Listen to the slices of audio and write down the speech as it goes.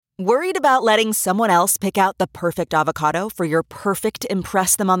Worried about letting someone else pick out the perfect avocado for your perfect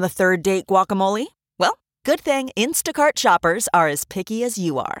impress them on the third date guacamole? Well, good thing Instacart shoppers are as picky as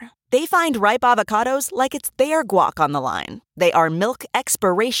you are. They find ripe avocados like it's their guac on the line. They are milk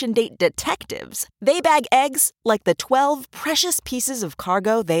expiration date detectives. They bag eggs like the 12 precious pieces of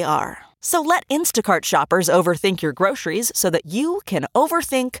cargo they are. So let Instacart shoppers overthink your groceries so that you can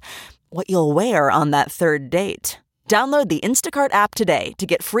overthink what you'll wear on that third date. Download the Instacart app today to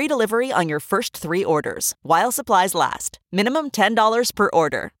get free delivery on your first 3 orders, while supplies last. Minimum $10 per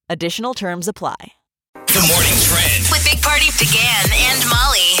order. Additional terms apply. The Morning Trend with Big Party began and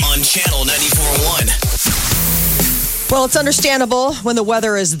Molly on Channel 94.1. Well, it's understandable when the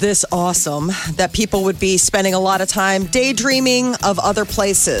weather is this awesome that people would be spending a lot of time daydreaming of other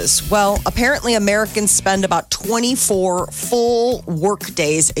places. Well, apparently Americans spend about 24 full work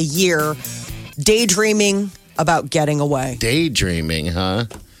days a year daydreaming about getting away. Daydreaming, huh?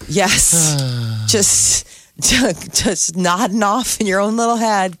 Yes. just nodding off in your own little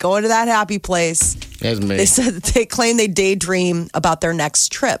head, going to that happy place. That's me. They said that they claim they daydream about their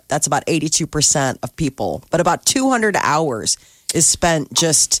next trip. That's about 82% of people. But about 200 hours is spent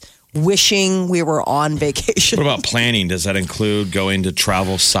just wishing we were on vacation. What about planning? Does that include going to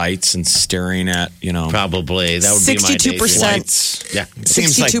travel sites and staring at, Probably. That would 62%. be my flights? Yeah. It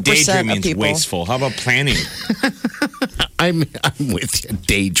seems like 62% daydreaming of is people. wasteful. How about planning? I'm with you.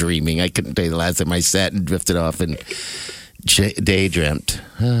 Daydreaming. I couldn't tell you the last time I sat and drifted off and daydreamt.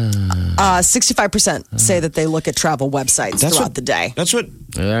 65% say that they look at travel websites throughout the day. That's what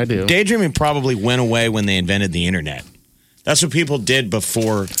Yeah, I do. daydreaming probably went away when they invented the internet. That's what people did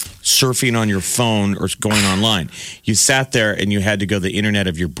before surfing on your phone or going online. You sat there and you had to go to the internet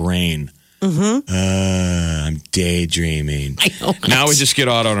of your brain. I'm daydreaming. Now we just get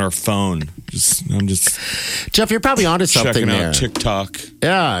out on our phone. I'm just Jeff, you're probably onto something checking there. out TikTok.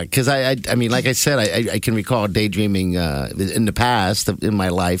 Yeah, because I mean, like I said, I can recall daydreaming in the past in my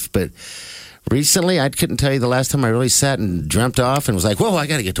life, but recently I couldn't tell you the last time I really sat and dreamt off and was like, whoa, I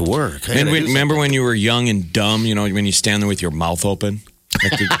got to get to work. Remember when you were young and dumb, when you stand there with your mouth open?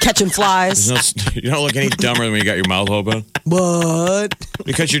 Catching flies. You don't look any dumber than when you got your mouth open. What?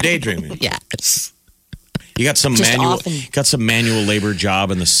 Because you're daydreaming. Yes. You got some manual labor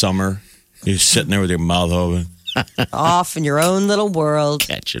job in the summer. You're sitting there with your mouth open. Off in your own little world.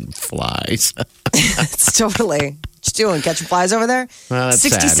 Catching flies. It's totally. What you doing? Catching flies over there? Well, that's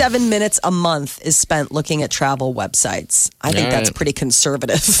 67 minutes a month is spent looking at travel websites. I think that's pretty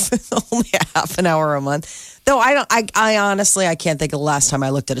conservative. Only a half an hour a month. Though I honestly, I can't think of the last time I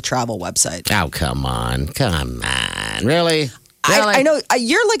looked at a travel website. Oh, come on. Really? I know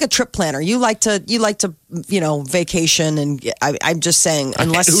you're like a trip planner. You like to, vacation, and I'm just saying,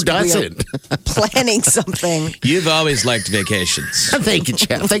 unless who doesn't? we are planning something, You've always liked vacations. Thank you,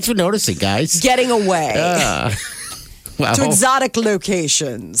 Jeff. Thanks for noticing, guys. getting away Wow. to exotic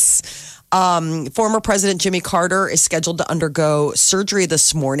locations. Former President Jimmy Carter is scheduled to undergo surgery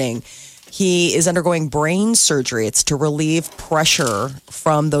this morning. He is undergoing brain surgery. It's to relieve pressure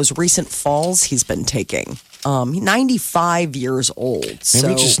from those recent falls he's been taking. 95 years old. Maybe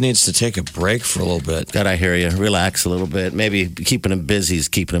he just needs to take a break for a little bit. God, I hear you. Relax a little bit. Maybe keeping him busy is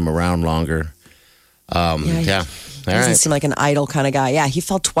keeping him around longer. Yeah. All doesn't right. seem like an idle kind of guy. Yeah, he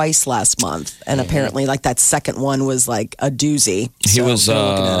fell twice last month, and apparently, like that second one was like a doozy. He was they're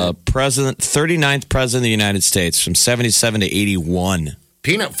looking at it. 39th president of the United States from 77 to 81.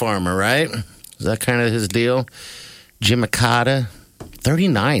 Peanut farmer, right? Is that kind of his deal? Jim Akata,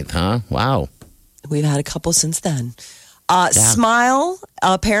 39th, huh? Wow. We've had a couple since then. Smile.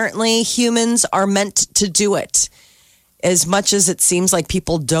 Apparently, humans are meant to do it. As much as it seems like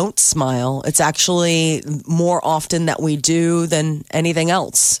people don't smile, it's actually more often that we do than anything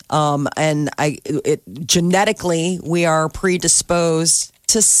else. Genetically, we are predisposed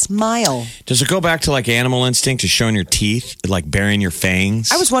to smile. Does it go back to like animal instinct to showing your teeth, like baring your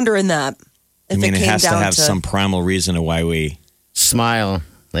fangs? I was wondering that. If it came has to down have some primal reason of why we smile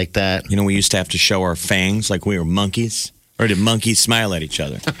like that. We used to have to show our fangs like we were monkeys. Or did monkeys smile at each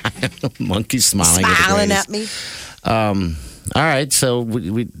other? Monkeys smiling at me. All right, so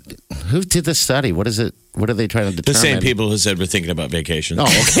we who did the study? What is it? What are they trying to determine? The same people who said we're thinking about vacation. Oh,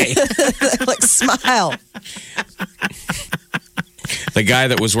 okay. Like, smile. The guy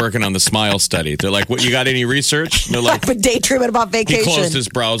that was working on the smile study. They're like, "What? You got any research?" And they're like, I've been daydreaming about he vacation. closed his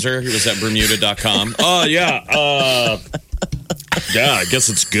browser. He was at Bermuda.com. Oh, yeah. Yeah, I guess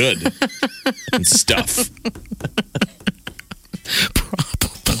it's good. And stuff.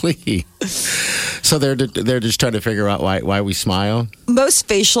 Probably. So they're just trying to figure out why we smile. Most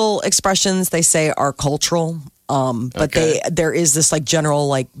facial expressions, they say, are cultural. But there is this like general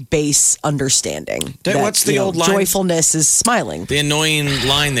like base understanding. What's the old line? Joyfulness is smiling. The annoying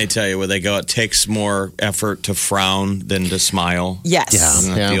line they tell you where they go, it takes more effort to frown than to smile. Yes.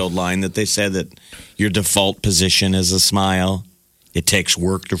 Isn't that the old line that they said that your default position is a smile? It takes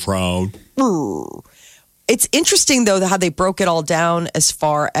work to frown. It's interesting, though, how they broke it all down as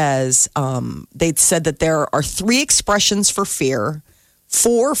far as they said that there are 3 expressions for fear,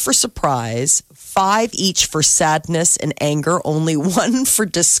 4 for surprise, 5 each for sadness and anger, only 1 for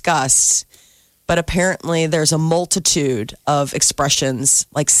disgust. But apparently there's a multitude of expressions,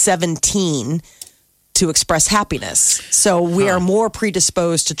 like 17, to express happiness. So we are more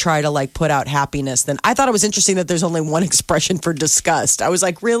predisposed to try to like put out happiness than I thought. It was interesting that there's only 1 expression for disgust. I was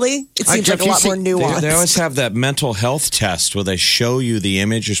like, really? It seems like a lot more nuanced. They always have that mental health test where they show you the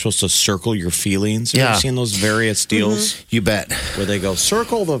image. You're supposed to circle your feelings. Have you seen those various deals? You bet. Where they go,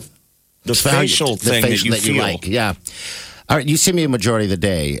 circle the facial thing that you feel. like. Yeah. All right, you see me a majority of the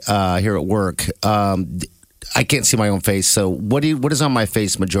day here at work. I can't see my own face. So what is on my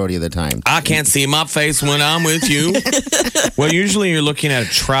face majority of the time? I can't see my face when I'm with you. Well, usually you're looking at a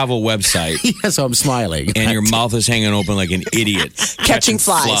travel website. Yeah, so I'm smiling. And your mouth is hanging open like an idiot. Catching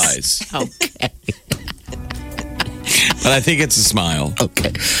flies. Okay. But I think it's a smile.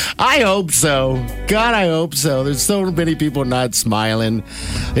 Okay. I hope so. God, I hope so. There's so many people not smiling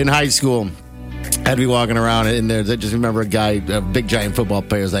in high school. I'd be walking around in there. I just remember a guy, a big giant football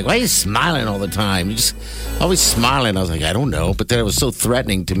player, was like, "Why are you smiling all the time? You just always smiling." I was like, "I don't know," but then it was so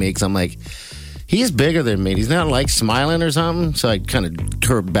threatening to me because I'm like, he's bigger than me. He's not like smiling or something. So I kind of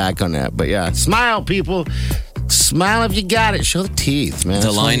curbed back on that. But yeah, smile, people. Smile if you got it. Show the teeth, man.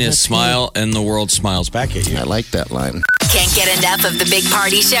 The line is smile and the world smiles back at you. I like that line. Can't get enough of the Big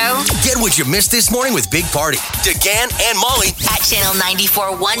Party Show Get what you missed this morning with Big Party, DeGan and Molly. at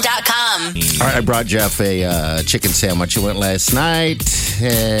channel941.com. All right, I brought Jeff a chicken sandwich. It went last night,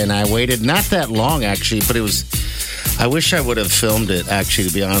 and I waited not that long, actually, but it was... I wish I would have filmed it, actually,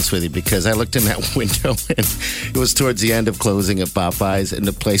 to be honest with you, because I looked in that window, and it was towards the end of closing at Popeyes, and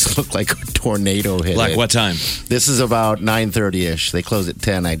the place looked like a tornado hit Like it. what time? This is about 9:30-ish. They close at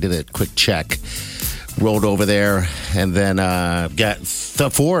 10. I did a quick check. Rolled over there, and then got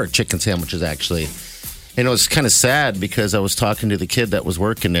 4 chicken sandwiches, actually. And it was kind of sad because I was talking to the kid that was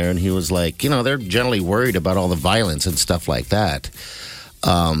working there, and he was like, they're generally worried about all the violence and stuff like that.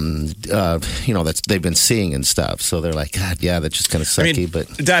 That's they've been seeing and stuff. So they're like, God, yeah, that's just kind of sucky. But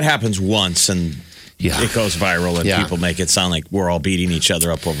that happens once, and it goes viral, and people make it sound like we're all beating each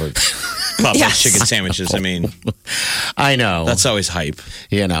other up over Popeyes chicken sandwiches. I mean, I know that's always hype,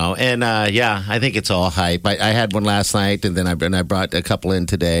 And I think it's all hype. I had one last night, and then I brought a couple in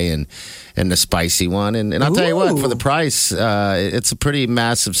today, and the spicy one. And I'll tell you what, for the price, it's a pretty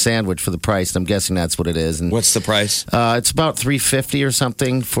massive sandwich for the price. I'm guessing that's what it is. And what's the price? It's about $3.50 or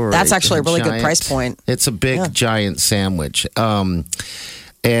something for. That's actually a really good price point. It's a big giant sandwich.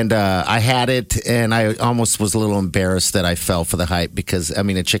 And I had it, and I almost was a little embarrassed that I fell for the hype because,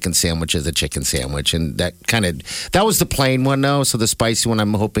 a chicken sandwich is a chicken sandwich. And that was the plain one, though. So the spicy one,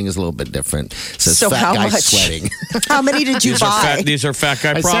 I'm hoping, is a little bit different. It says fat how guy much? sweating. How many did you buy? These are fat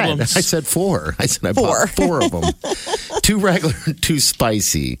guy problems. I said 4. I said I bought 4 of them. 2 regular, 2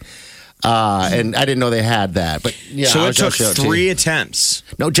 spicy. And I didn't know they had that. But yeah, so it took 3 attempts.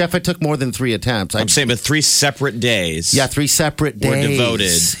 No, Jeff, it took more than 3 attempts. I'm saying, but 3 separate days. Yeah, 3 separate days. Were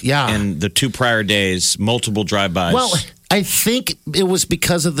devoted. Yeah. And the 2 prior days, multiple drive-bys. Well, I think it was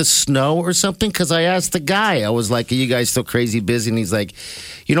because of the snow or something, because I asked the guy, I was like, are you guys still crazy busy? And he's like,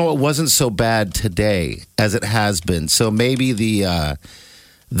 it wasn't so bad today as it has been. So maybe the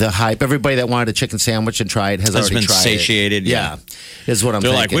hype, everybody that wanted a chicken sandwich and try it has already been tried satiated. It. Yeah, is what I'm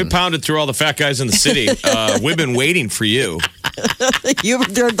They're thinking. like, we pounded through all the fat guys in the city. We've been waiting for you.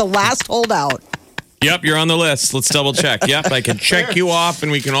 They're the last holdout. Yep, you're on the list. Let's double check. Yep, I can check you off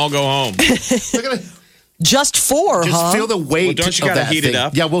and we can all go home. Look at it. Just 4, Just feel the weight Well, don't you of gotta that heat it thing.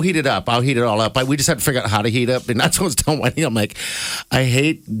 up? Yeah, we'll heat it up. I'll heat it all up. We just have to figure out how to heat up. And that's what I was telling Wendy. I'm like, I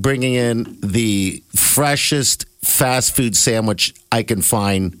hate bringing in the freshest fast food sandwich I can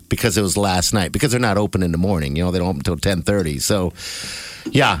find because it was last night. Because they're not open in the morning. They don't open until 10:30. So,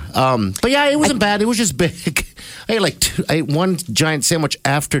 yeah. But yeah, it wasn't bad. It was just big. I ate 1 giant sandwich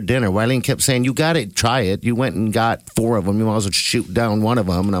after dinner. Wileen kept saying, you got to try it. You went and got 4 of them. You might as well shoot down 1 of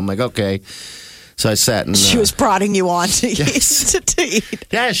them. And I'm like, okay. So I sat and She was prodding you on to Yes. eat. To eat.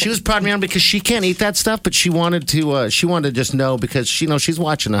 yeah, she was prodding me on because she can't eat that stuff, but she wanted to. She wanted to just know because she's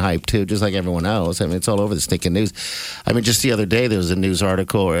watching the hype too, just like everyone else. I mean, it's all over the stinking news. I mean, just the other day there was a news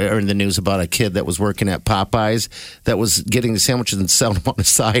article or in the news about a kid that was working at Popeyes that was getting the sandwiches and selling them on the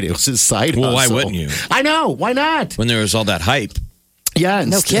side. It was his side Well, why hustle. wouldn't you? I know. Why not? When there was all that hype. Yeah,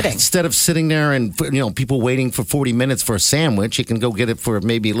 kidding. Instead of sitting there and people waiting for 40 minutes for a sandwich, you can go get it for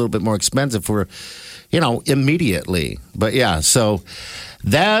maybe a little bit more expensive for, immediately. But yeah, so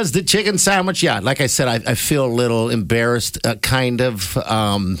there's the chicken sandwich. Yeah, like I said, I feel a little embarrassed, kind of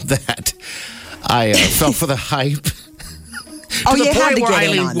that I fell for the hype. Oh, To the you had point to where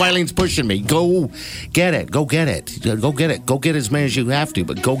get in on that. Eileen's pushing me. Go get it. Go get it. Go get it. Go get as many as you have to,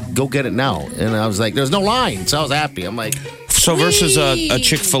 but go get it now. And I was like, there's no line, so I was happy. I'm like, So versus a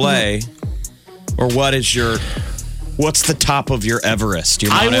Chick-fil-A, or what's the top of your Everest,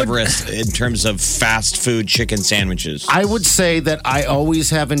 your Mount Everest in terms of fast food chicken sandwiches? I would say that I always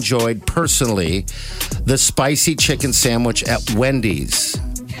have enjoyed personally the spicy chicken sandwich at Wendy's.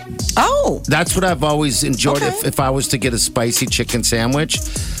 Oh, That's what I've always enjoyed Okay. if I was to get a spicy chicken sandwich.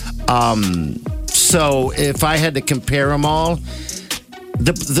 So if I had to compare them all,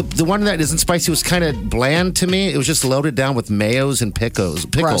 the one that isn't spicy was kind of bland to me. It was just loaded down with mayos and pickles,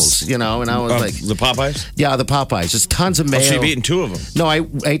 Gross. and I was like, The Popeyes? yeah, the Popeyes, just tons of mayo. So you've eaten two of them. No, I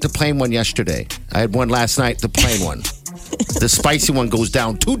ate the plain one yesterday. I had one last night, the plain one. The spicy one goes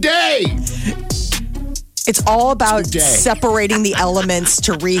down today. it's all about Today. separating the elements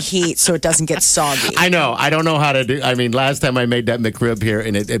to reheat so it doesn't get soggy. I know. I don't know how to do. I mean, last time I made that McRib here,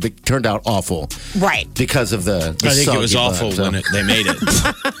 and it turned out awful Right. because of the I think it was soggy awful bun, so. when they made it.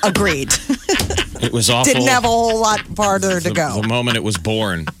 Agreed. It was awful. Didn't have a whole lot farther to go. The moment it was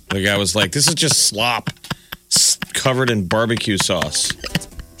born, the guy was like, this is just slop covered in barbecue sauce.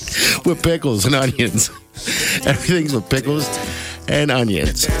 with pickles and onions. Everything's with pickles and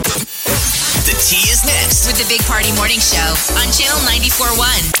onions. The tea is next. With the Big Party Morning Show on Channel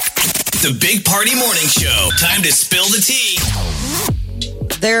 94.1. The Big Party Morning Show. Time to spill the tea.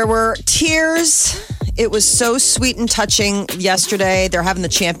 There were tears. It was so sweet and touching yesterday. They're having the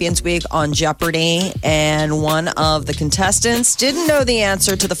Champions Week on Jeopardy, and one of the contestants didn't know the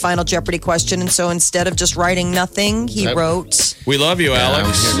answer to the final Jeopardy question, and so instead of just writing nothing, he Yep. wrote, We love you,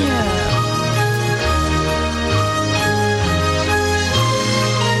 Alex.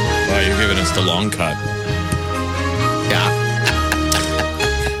 Wow, you're giving us the long cut. Yeah.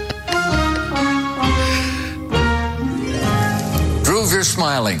 Prove you're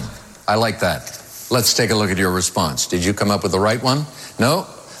smiling. I like that. Let's take a look at your response. Did you come up with the right one? No?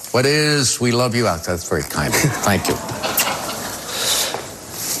 What is we love you out? That's very kind of you. Thank you.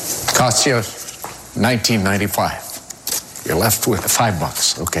 Cost you $19.95. You're left with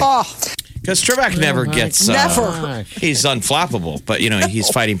 $5. Okay. oh, Because Trebek never gets... never. He's unflappable, but, he's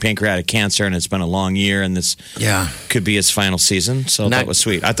fighting pancreatic cancer, and it's been a long year, and this Yeah. could be his final season, so that was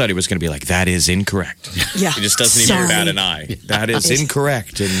sweet. I thought he was going to be like, that is incorrect. Yeah. He just doesn't even Sorry. bat an eye. That is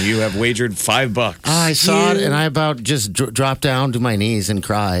incorrect, and you have wagered $5. I saw it, and I about just dropped down to my knees and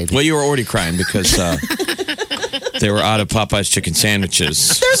cried. Well, you were already crying because they were out of Popeye's chicken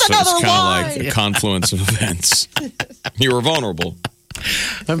sandwiches. There's so another it's kind line. of like a confluence of events. You were vulnerable.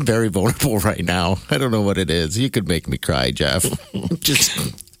 I'm very vulnerable right now. I don't know what it is. You could make me cry, Jeff. Just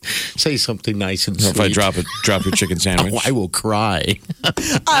say something nice and sweet. If I drop your chicken sandwich. Oh, I will cry.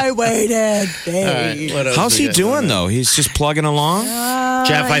 I waited, babe. What else How's we he got? doing, though? He's just plugging along?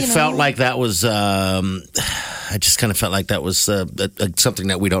 Jeff, I felt like that was. I just kind of felt like that was something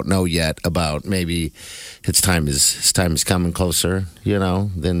that we don't know yet about. Maybe his time is coming closer,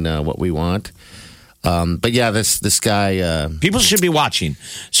 than what we want. But yeah, this guy. People should be watching.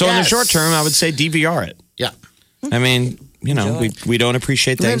 So in the Yes. short term, I would say DVR it. Yeah, I mean, we don't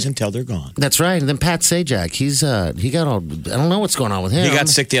appreciate things until they're gone. that's right. And then Pat Sajak, he got all. I don't know what's going on with him. He got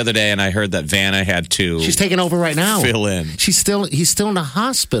sick the other day, and I heard that Vanna had to She's taking over right now. fill in. He's still in the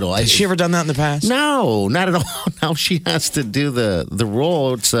hospital. Has she ever done that in the past? No, not at all. Now she has to do the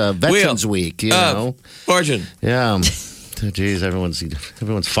role. It's Veterans Week, Origin. Yeah. Oh, geez, everyone's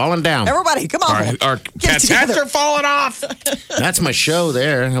falling down. Everybody, come on. Our Get it pets' together. heads are falling off. That's my show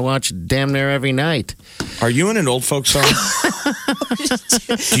there. I watch damn near every night. Are you in an old folks home?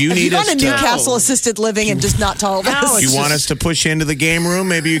 Do you need You're us on a to? Newcastle assisted living and just not tell us. You want us to push you into the game room?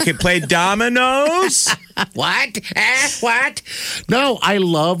 Maybe you could play dominoes. What? What? No, I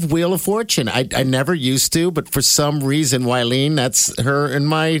love Wheel of Fortune. I never used to, but for some reason, Wileen, that's her and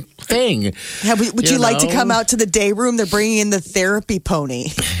my thing. Would you like to know? come out to the day room? They're bringing in the therapy pony.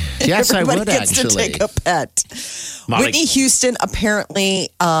 Yes, I Everybody would gets actually. to take a pet. Molly. Whitney Houston apparently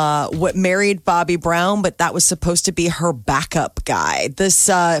married Bobby Brown, but that was supposed to be her backup guy. This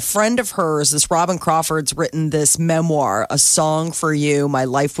friend of hers, this Robin Crawford's written this memoir, A Song for You, My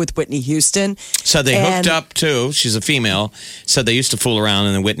Life with Whitney Houston. So they hooked up too. She's a female. So they used to fool around,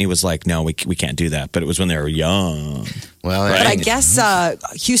 and then Whitney was like, "No, we can't do that." But it was when they were young. Well, But I guess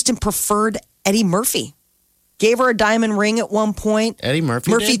Houston preferred Eddie Murphy. Gave her a diamond ring at one point. Eddie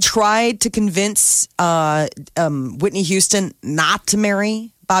Murphy did? tried to convince Whitney Houston not to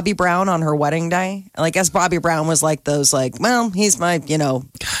marry Bobby Brown on her wedding day. And I guess Bobby Brown was like those, like, well, he's my, God,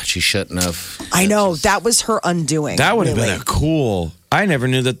 she shouldn't have. I know. That was her undoing. That would have really. been a cool. I never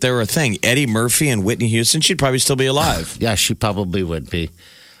knew that they were a thing. Eddie Murphy and Whitney Houston. She'd probably still be alive. Yeah, she probably would be.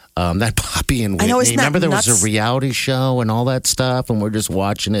 That Bobby and Whitney. I know, isn't that Remember there was nuts? a reality show and all that stuff, and we're just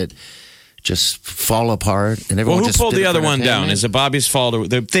watching it just fall apart. And Well, everyone who just pulled did the it for other one down? entertainment. Is it Bobby's fault? Or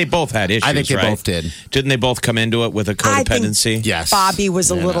they both had issues, I think they right? both did. Didn't they both come into it with a I think codependency? Yes. Bobby was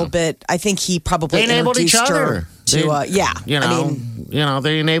a You little know. bit, I think he probably They enabled each introduced her other. to, yeah. You know,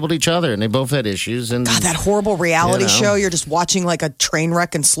 they enabled each other, and they both had issues. And God, that horrible reality You know. show. You're just watching like a train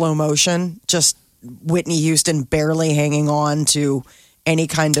wreck in slow motion. Just Whitney Houston barely hanging on to any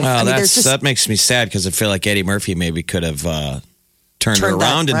kind of. I mean, there's just that makes me sad because I feel like Eddie Murphy maybe could have turned her Turned that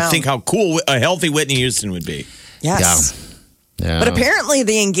around and around. think how cool a healthy Whitney Houston would be. yes. Yeah. But apparently,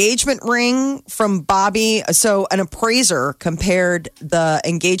 the engagement ring from Bobby. So, an appraiser compared the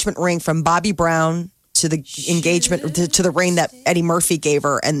engagement ring from Bobby Brown to the engagement to the ring that Eddie Murphy gave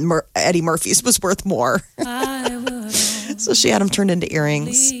her, and Eddie Murphy's was worth more. So she had them turned into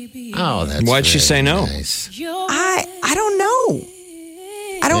earrings. Oh, that's Why'd she very say no? Nice. I don't know.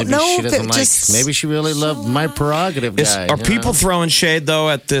 I don't Maybe know she if doesn't it like. just. Maybe she really loved my prerogative guy. Are you people know? throwing shade though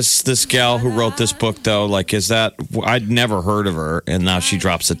at this gal who wrote this book though? Like, is that I'd never heard of her, and now she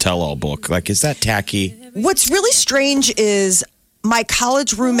drops a tell-all book? Like, is that tacky? What's really strange is my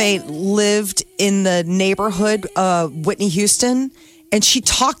college roommate lived in the neighborhood of Whitney Houston, and she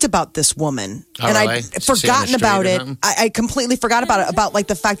talked about this woman. Oh, and really? I'd Did you see her on forgotten the street about or it. something? I completely forgot about it, about like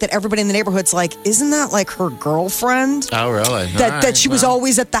the fact that everybody in the neighborhood's like, isn't that like her girlfriend? Oh, really? That she was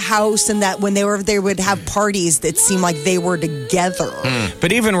always at the house, and that when they would have parties, it seemed like they were together.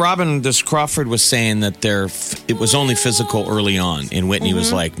 But even Robin Crawford was saying that it was only physical early on, and Whitney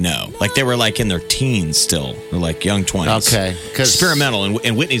was like, no. Like, they were like in their teens still, or like young 20s. Okay, 'cause- experimental,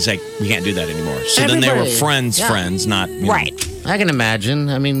 and Whitney's like, we can't do that anymore. So then they were Everybody- friends, not you know. Right. I can imagine.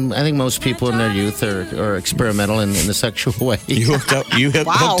 I mean, I think most people in their youth are experimental in the sexual way. You hooked up. You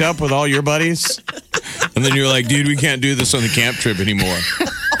Wow. hooked up with all your buddies, and then you're like, dude, we can't do this on the camp trip anymore.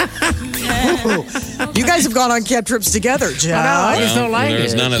 You guys have gone on camp trips together, Jeff. I just don't like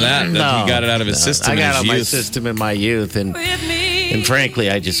There's it. none of that. He got it out of his system. I got it out of my youth. system in my youth, and frankly,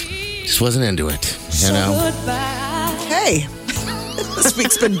 I just wasn't into it. You know. Hey, this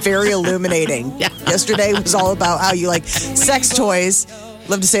week's been very illuminating. Yesterday was all about how you like sex toys.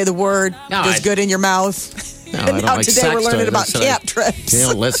 Love to say the word. No, Goes I- good in your mouth. No, I and don't now like today sex we're learning toys. about I said camp I- trips. You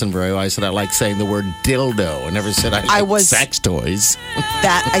don't listen very well. I said I like saying the word dildo. I never said I like sex toys.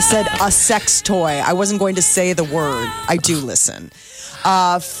 That I said a sex toy. I wasn't going to say the word. I do listen.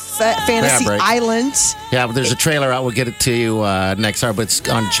 Fantasy break. Island. Yeah, but there's a trailer out. We'll get it to you next hour, but it's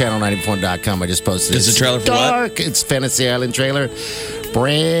on channel94.com. I just posted it. There's a trailer for what? Dark. It's Fantasy Island trailer.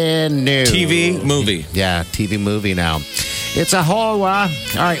 Brand new. TV movie. Yeah, TV movie now. It's a whole All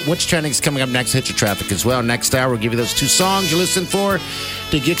right, what's trending is coming up next. Hit your traffic as well. Next hour, we'll give you those two songs you listen for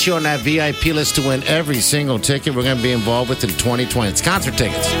to get you on that VIP list to win every single ticket we're going to be involved with in 2020. It's concert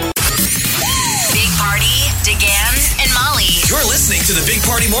tickets. Big Party, DeGan, and Molly You're listening to the Big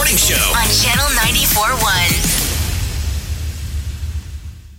Party Morning Show. on Channel 94.1.